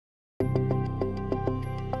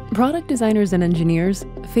Product designers and engineers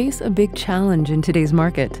face a big challenge in today's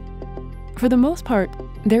market. For the most part,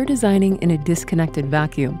 they're designing in a disconnected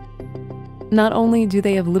vacuum. Not only do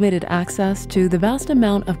they have limited access to the vast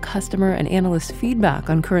amount of customer and analyst feedback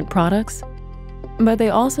on current products, but they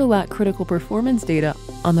also lack critical performance data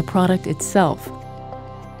on the product itself.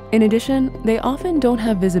 In addition, they often don't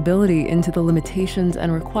have visibility into the limitations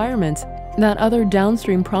and requirements that other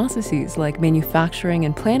downstream processes like manufacturing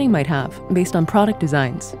and planning might have based on product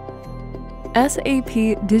designs.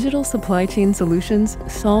 SAP Digital Supply Chain Solutions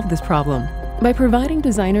solve this problem by providing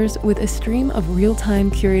designers with a stream of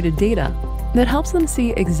real-time curated data that helps them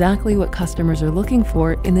see exactly what customers are looking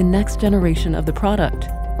for in the next generation of the product.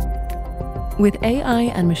 With AI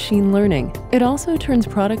and machine learning, it also turns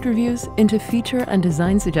product reviews into feature and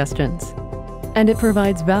design suggestions. And it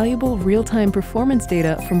provides valuable real-time performance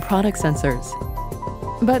data from product sensors.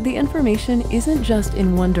 But the information isn't just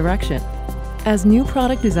in one direction. As new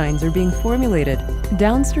product designs are being formulated,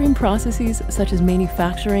 downstream processes such as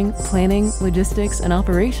manufacturing, planning, logistics, and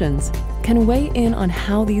operations can weigh in on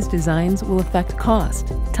how these designs will affect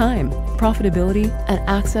cost, time, profitability, and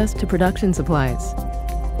access to production supplies.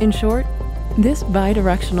 In short, this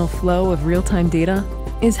bidirectional flow of real-time data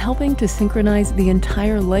is helping to synchronize the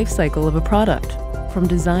entire life cycle of a product, from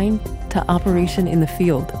design to operation in the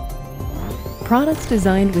field. Products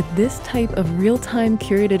designed with this type of real-time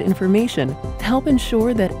curated information help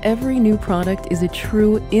ensure that every new product is a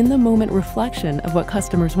true in-the-moment reflection of what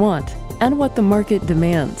customers want and what the market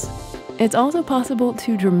demands. It's also possible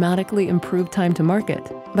to dramatically improve time to market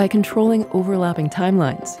by controlling overlapping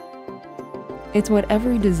timelines. It's what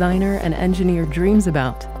every designer and engineer dreams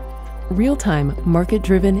about: real-time,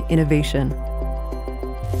 market-driven innovation.